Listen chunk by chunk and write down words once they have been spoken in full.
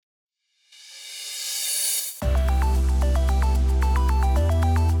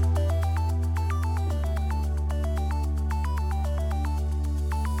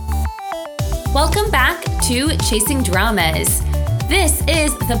Welcome back to Chasing Dramas. This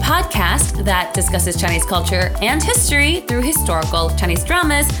is the podcast that discusses Chinese culture and history through historical Chinese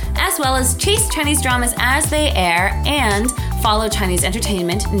dramas, as well as chase Chinese dramas as they air and follow Chinese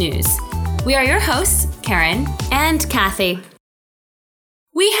entertainment news. We are your hosts, Karen and Kathy.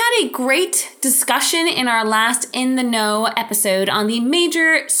 We had a great discussion in our last In the Know episode on the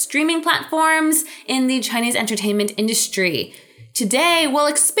major streaming platforms in the Chinese entertainment industry. Today, we'll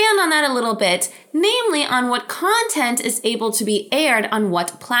expand on that a little bit, namely on what content is able to be aired on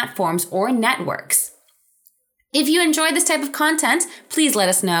what platforms or networks. If you enjoy this type of content, please let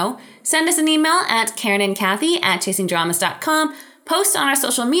us know. Send us an email at karenandkathy@chasingdramas.com, post on our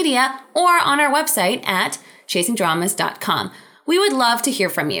social media, or on our website at chasingdramas.com. We would love to hear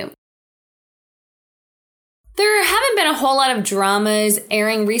from you. There haven't been a whole lot of dramas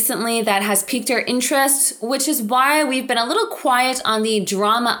airing recently that has piqued our interest, which is why we've been a little quiet on the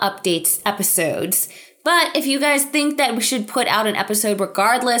drama updates episodes. But if you guys think that we should put out an episode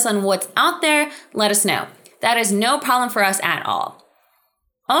regardless on what's out there, let us know. That is no problem for us at all.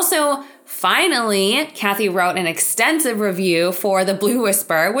 Also, finally, Kathy wrote an extensive review for The Blue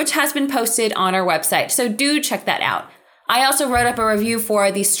Whisper, which has been posted on our website, so do check that out. I also wrote up a review for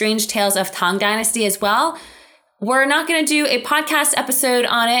The Strange Tales of Tang Dynasty as well. We're not going to do a podcast episode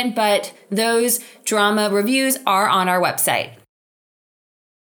on it, but those drama reviews are on our website.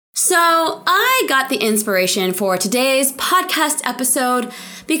 So I got the inspiration for today's podcast episode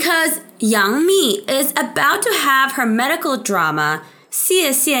because Yang Mi is about to have her medical drama,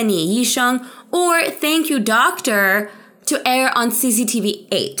 谢谢你医生, or Thank You Doctor, to air on CCTV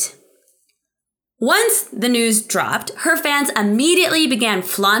 8. Once the news dropped, her fans immediately began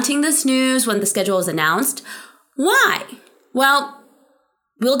flaunting this news when the schedule was announced. Why? Well,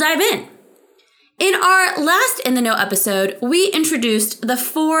 we'll dive in. In our last In the Know episode, we introduced the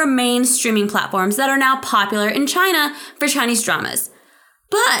 4 main streaming platforms that are now popular in China for Chinese dramas.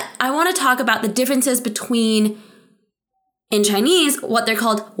 But I want to talk about the differences between, in Chinese, what they're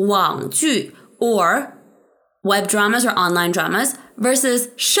called 网剧, or web dramas or online dramas, versus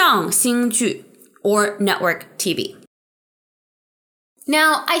上星剧, or network TV.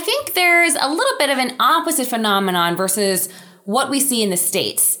 Now, I think there's a little bit of an opposite phenomenon versus what we see in the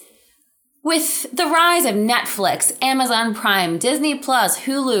States. With the rise of Netflix, Amazon Prime, Disney Plus,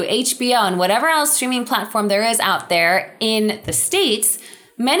 Hulu, HBO, and whatever else streaming platform there is out there in the States,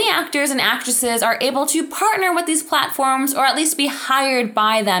 many actors and actresses are able to partner with these platforms or at least be hired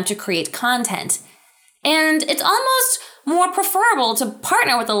by them to create content. And it's almost more preferable to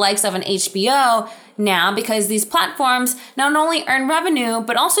partner with the likes of an HBO now because these platforms not only earn revenue,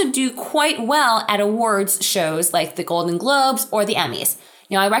 but also do quite well at awards shows like the Golden Globes or the Emmys.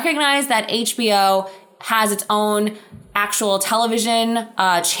 You know, I recognize that HBO has its own actual television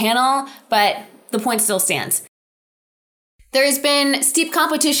channel, but the point still stands. There's been steep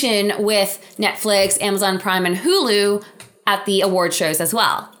competition with Netflix, Amazon Prime, and Hulu at the award shows as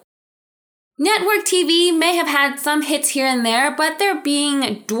well. Network TV may have had some hits here and there, but they're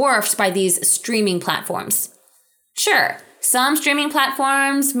being dwarfed by these streaming platforms. Sure, some streaming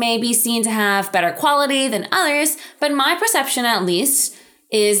platforms may be seen to have better quality than others, but my perception at least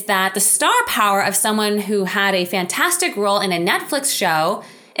is that the star power of someone who had a fantastic role in a Netflix show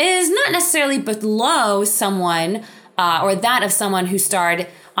is not necessarily below someone or that of someone who starred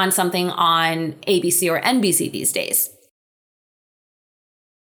on something on ABC or NBC these days.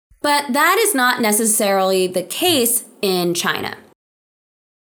 But that is not necessarily the case in China.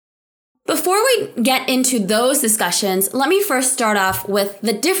 Before we get into those discussions, let me first start off with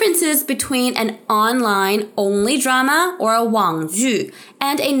the differences between an online-only drama, or a 网剧,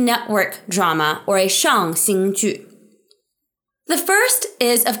 and a network drama, or a 上星剧. The first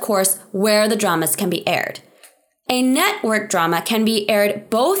is, of course, where the dramas can be aired. A network drama can be aired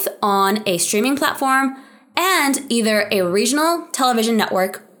both on a streaming platform and either a regional television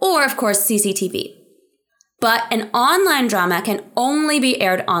network or, of course, CCTV. But an online drama can only be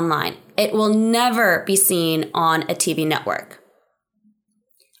aired online. It will never be seen on a TV network.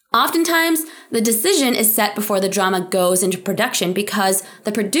 Oftentimes, the decision is set before the drama goes into production because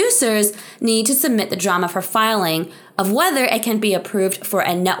the producers need to submit the drama for filing of whether it can be approved for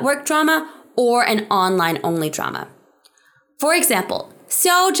a network drama or an online-only drama. For example,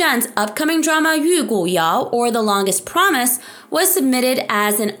 Xiao Zhan's upcoming drama 玉骨遥, or The Longest Promise, was submitted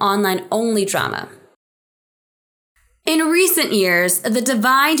as an online-only drama. In recent years, the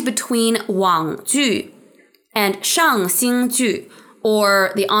divide between 网剧 and 上星剧,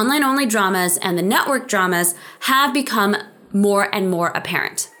 or the online-only dramas and the network dramas, have become more and more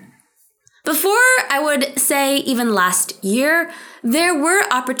apparent. Before, I would say even last year, there were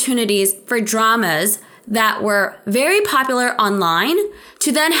opportunities for dramas that were very popular online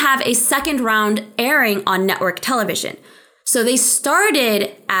to then have a second round airing on network television. So they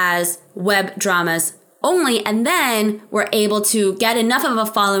started as web dramas only and then were able to get enough of a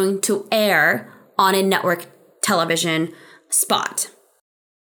following to air on a network television spot.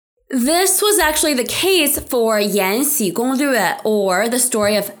 This was actually the case for Yanxi Gonglue, or the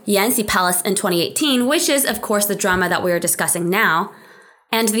story of Yanxi Palace in 2018, which is, of course, the drama that we are discussing now.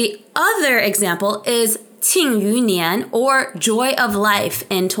 And the other example is Qing Yu Nian, or Joy of Life,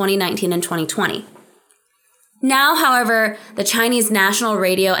 in 2019 and 2020. Now, however, the Chinese National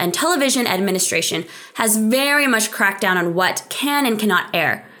Radio and Television Administration has very much cracked down on what can and cannot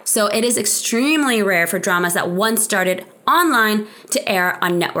air. So it is extremely rare for dramas that once started online to air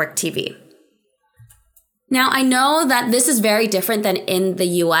on network TV. Now, I know that this is very different than in the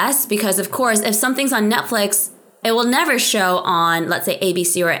US because, of course, if something's on Netflix, it will never show on, let's say,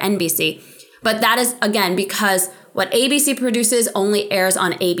 ABC or NBC. But that is, again, because what ABC produces only airs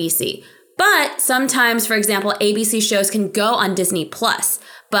on ABC. But sometimes, for example, ABC shows can go on Disney Plus.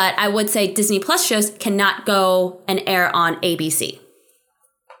 But I would say Disney Plus shows cannot go and air on ABC.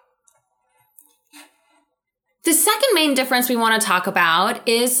 The second main difference we want to talk about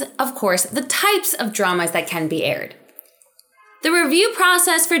is, of course, the types of dramas that can be aired. The review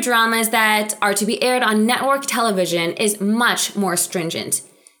process for dramas that are to be aired on network television is much more stringent.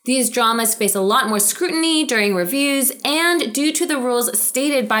 These dramas face a lot more scrutiny during reviews, and due to the rules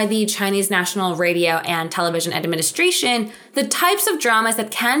stated by the Chinese National Radio and Television Administration, the types of dramas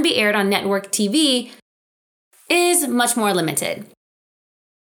that can be aired on network TV is much more limited.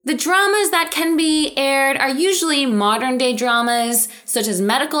 The dramas that can be aired are usually modern-day dramas, such as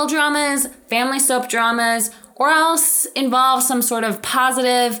medical dramas, family soap dramas, or else involve some sort of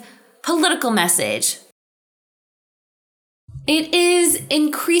positive political message. It is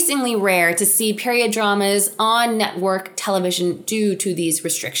increasingly rare to see period dramas on network television due to these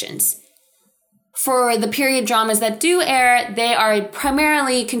restrictions. For the period dramas that do air, they are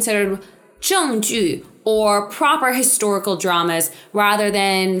primarily considered 正剧, or proper historical dramas, rather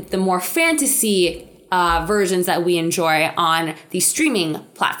than the more fantasy versions that we enjoy on the streaming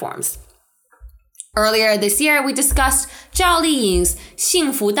platforms. Earlier this year, we discussed Zhao Liying's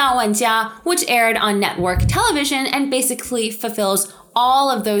幸福到万家, which aired on network television and basically fulfills all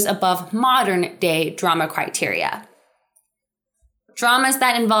of those above modern-day drama criteria. Dramas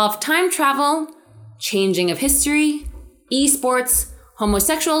that involve time travel, changing of history, esports,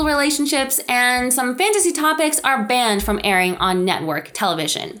 homosexual relationships, and some fantasy topics are banned from airing on network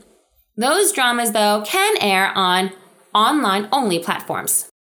television. Those dramas, though, can air on online-only platforms.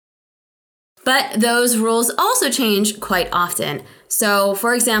 But those rules also change quite often. So,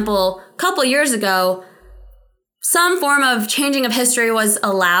 for example, a couple years ago, some form of changing of history was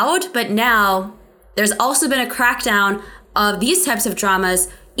allowed, but now there's also been a crackdown of these types of dramas,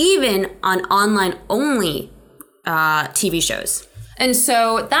 even on online-only TV shows. And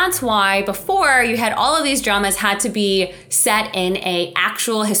so that's why before you had all of these dramas had to be set in a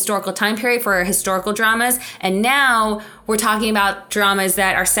actual historical time period for historical dramas. And now we're talking about dramas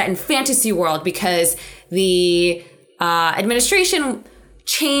that are set in fantasy world because the administration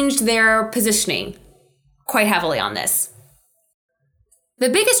changed their positioning quite heavily on this. The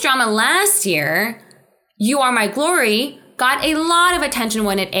biggest drama last year, You Are My Glory, got a lot of attention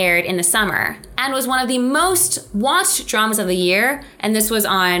when it aired in the summer and was one of the most watched dramas of the year. And this was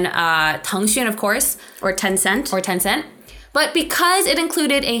on Tengxun, of course. Or Tencent. But because it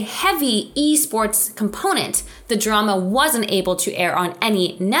included a heavy esports component, the drama wasn't able to air on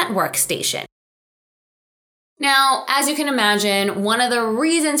any network station. Now, as you can imagine, one of the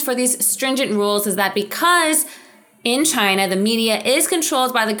reasons for these stringent rules is that because in China, the media is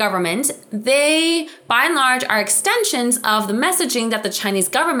controlled by the government. They, by and large, are extensions of the messaging that the Chinese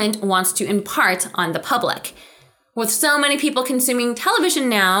government wants to impart on the public. With so many people consuming television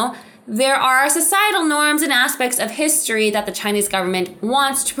now, there are societal norms and aspects of history that the Chinese government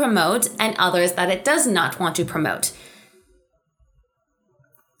wants to promote and others that it does not want to promote.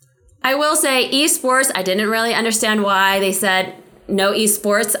 I will say esports, I didn't really understand why they said no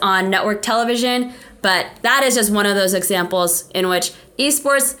esports on network television. But that is just one of those examples in which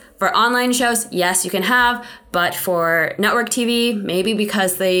esports for online shows, yes, you can have, but for network TV, maybe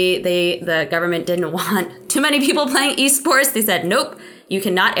because the government didn't want too many people playing esports, they said, nope, you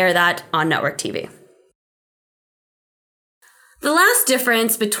cannot air that on network TV. The last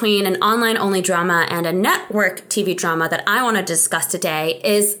difference between an online-only drama and a network TV drama that I want to discuss today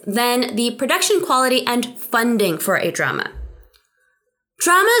is then the production quality and funding for a drama.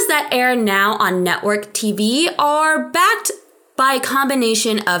 Dramas that air now on network TV are backed by a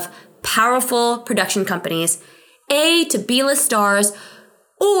combination of powerful production companies, A to B-list stars,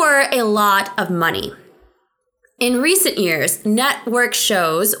 or a lot of money. In recent years, network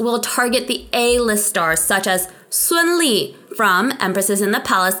shows will target the A-list stars such as Sun Li from Empresses in the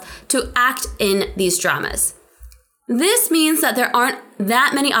Palace to act in these dramas. This means that there aren't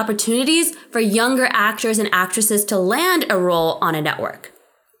that many opportunities for younger actors and actresses to land a role on a network.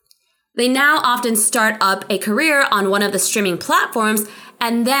 They now often start up a career on one of the streaming platforms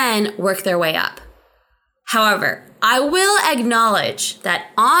and then work their way up. However, I will acknowledge that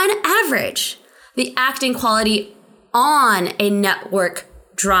on average, the acting quality on a network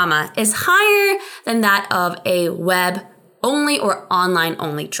drama is higher than that of a web-only or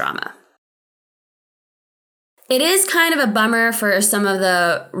online-only drama. It is kind of a bummer for some of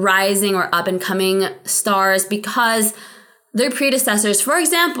the rising or up-and-coming stars because their predecessors, for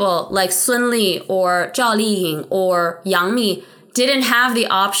example, like Sun Li or Zhao Liying or Yang Mi, didn't have the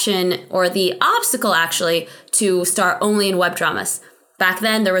option or the obstacle actually to star only in web dramas. Back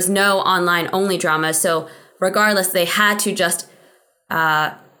then, there was no online-only drama, so regardless, they had to just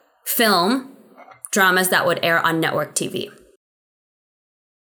film dramas that would air on network TV.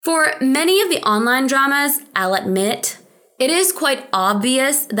 For many of the online dramas, I'll admit, it is quite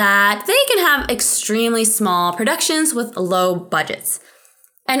obvious that they can have extremely small productions with low budgets.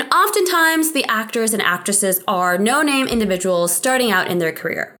 And oftentimes, the actors and actresses are no-name individuals starting out in their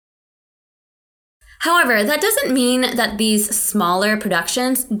career. However, that doesn't mean that these smaller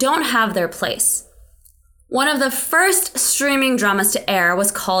productions don't have their place. One of the first streaming dramas to air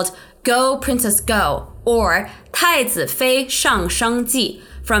was called Go Princess Go, or 太子妃上升记,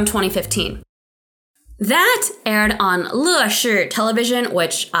 from 2015. That aired on Leshi Television,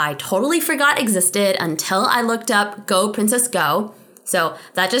 which I totally forgot existed until I looked up Go Princess Go. So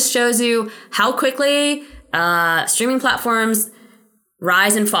that just shows you how quickly streaming platforms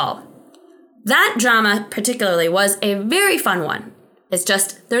rise and fall. That drama particularly was a very fun one. It's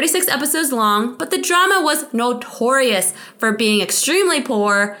just 36 episodes long, but the drama was notorious for being extremely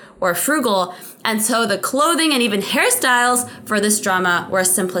poor or frugal, and so the clothing and even hairstyles for this drama were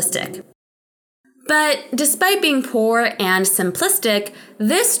simplistic. But despite being poor and simplistic,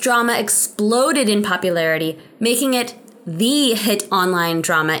 this drama exploded in popularity, making it the hit online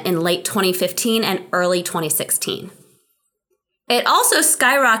drama in late 2015 and early 2016. It also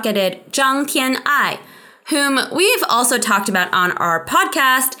skyrocketed Zhang Tian'ai, whom we've also talked about on our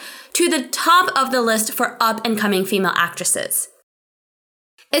podcast, to the top of the list for up-and-coming female actresses.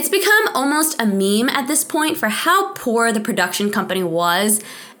 It's become almost a meme at this point for how poor the production company was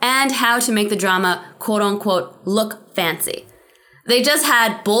and how to make the drama, quote-unquote, look fancy. They just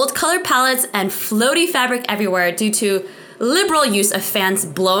had bold color palettes and floaty fabric everywhere due to liberal use of fans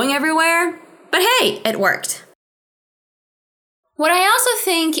blowing everywhere. But hey, it worked. What I also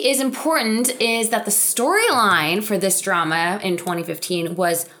think is important is that the storyline for this drama in 2015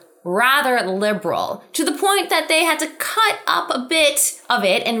 was rather liberal, to the point that they had to cut up a bit of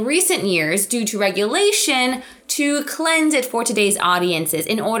it in recent years due to regulation to cleanse it for today's audiences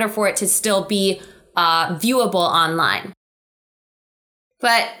in order for it to still be viewable online.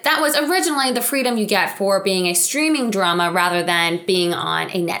 But that was originally the freedom you get for being a streaming drama rather than being on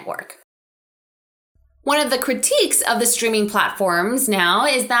a network. One of the critiques of the streaming platforms now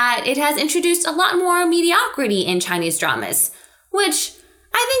is that it has introduced a lot more mediocrity in Chinese dramas, which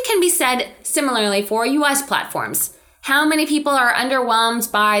I think can be said similarly for US platforms. How many people are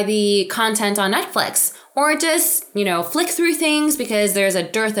underwhelmed by the content on Netflix, or just, flick through things because there's a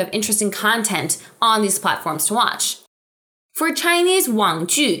dearth of interesting content on these platforms to watch? For Chinese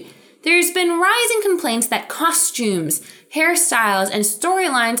Wangju, there's been rising complaints that costumes, hairstyles, and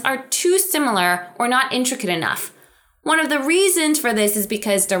storylines are too similar or not intricate enough. One of the reasons for this is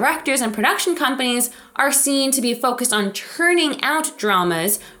because directors and production companies are seen to be focused on churning out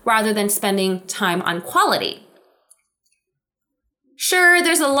dramas rather than spending time on quality. Sure,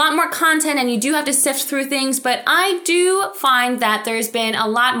 there's a lot more content and you do have to sift through things, but I do find that there's been a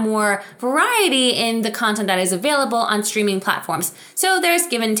lot more variety in the content that is available on streaming platforms. So there's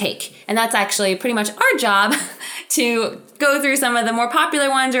give and take. And that's actually pretty much our job to go through some of the more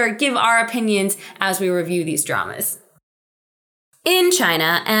popular ones or give our opinions as we review these dramas. In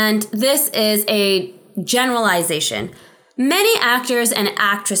China, and this is a generalization, many actors and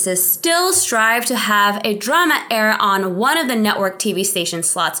actresses still strive to have a drama air on one of the network TV station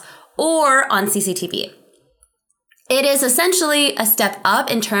slots or on CCTV. It is essentially a step up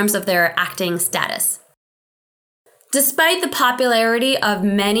in terms of their acting status. Despite the popularity of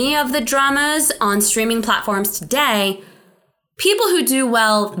many of the dramas on streaming platforms today, people who do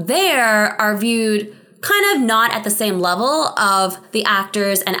well there are viewed kind of not at the same level of the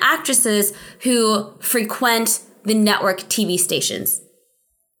actors and actresses who frequent the network TV stations.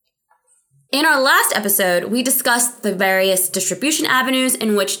 In our last episode, we discussed the various distribution avenues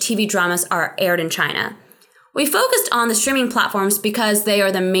in which TV dramas are aired in China. We focused on the streaming platforms because they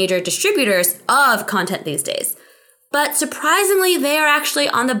are the major distributors of content these days. But surprisingly, they are actually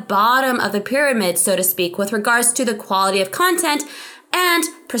on the bottom of the pyramid, so to speak, with regards to the quality of content and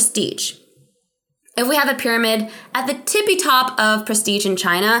prestige. If we have a pyramid, at the tippy top of prestige in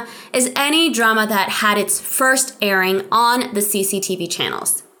China is any drama that had its first airing on the CCTV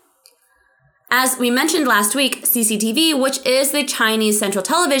channels. As we mentioned last week, CCTV, which is the Chinese Central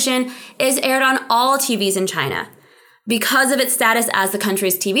Television, is aired on all TVs in China. Because of its status as the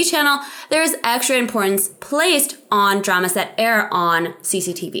country's TV channel, there is extra importance placed on dramas that air on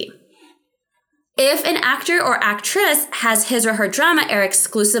CCTV. If an actor or actress has his or her drama air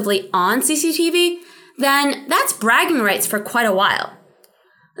exclusively on CCTV, then that's bragging rights for quite a while.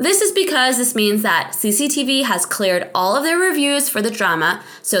 This is because this means that CCTV has cleared all of their reviews for the drama,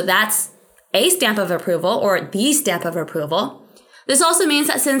 so that's a stamp of approval or the stamp of approval. This also means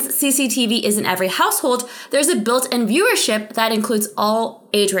that since CCTV is in every household, there's a built-in viewership that includes all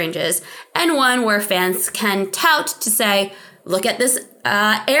age ranges, and one where fans can tout to say, look at this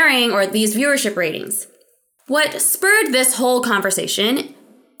airing or these viewership ratings. What spurred this whole conversation,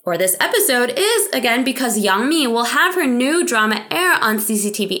 or this episode, is again because Yang Mi will have her new drama air on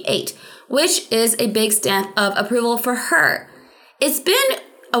CCTV 8, which is a big stamp of approval for her. It's been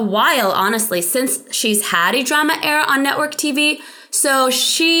a while, honestly, since she's had a drama air on network TV, so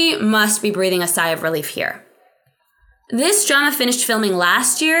she must be breathing a sigh of relief here. This drama finished filming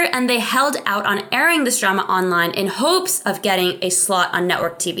last year, and they held out on airing this drama online in hopes of getting a slot on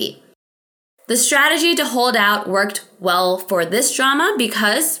network TV. The strategy to hold out worked well for this drama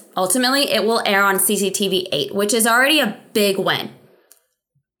because ultimately it will air on CCTV 8, which is already a big win.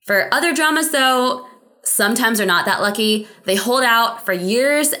 For other dramas, though, sometimes they're not that lucky. They hold out for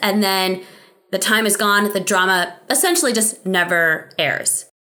years and then the time is gone. The drama essentially just never airs.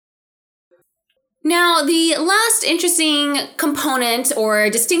 Now, the last interesting component or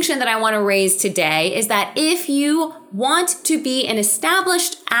distinction that I want to raise today is that if you want to be an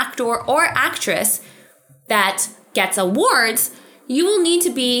established actor or actress that gets awards, you will need to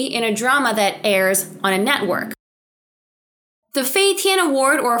be in a drama that airs on a network. The Fei Tian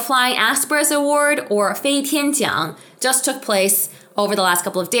Award or Flying Aspers Award or Fei Tian Jiang just took place over the last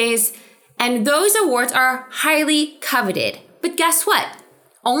couple of days, and those awards are highly coveted. But guess what?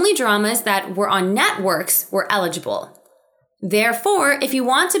 Only dramas that were on networks were eligible. Therefore, if you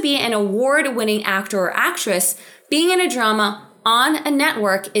want to be an award-winning actor or actress, being in a drama on a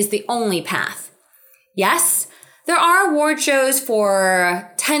network is the only path. Yes, there are award shows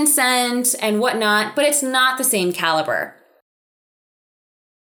for Tencent and whatnot, but it's not the same caliber.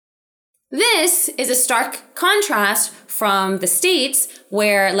 This is a stark contrast from the States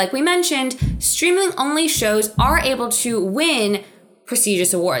where, like we mentioned, streaming-only shows are able to win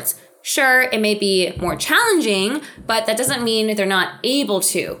prestigious awards. Sure, it may be more challenging, but that doesn't mean they're not able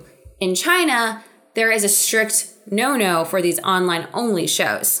to. In China, there is a strict no-no for these online-only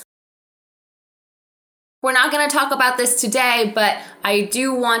shows. We're not going to talk about this today, but I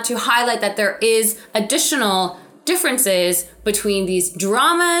do want to highlight that there is additional differences between these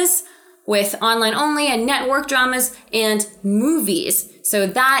dramas with online only and network dramas and movies. So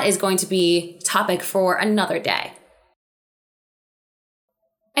that is going to be a topic for another day.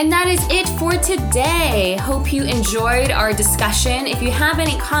 And that is it for today. Hope you enjoyed our discussion. If you have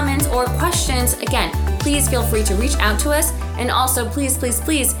any comments or questions, again, please feel free to reach out to us. And also, please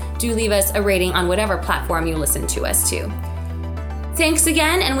do leave us a rating on whatever platform you listen to us to. Thanks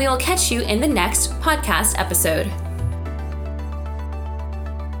again, and we will catch you in the next podcast episode.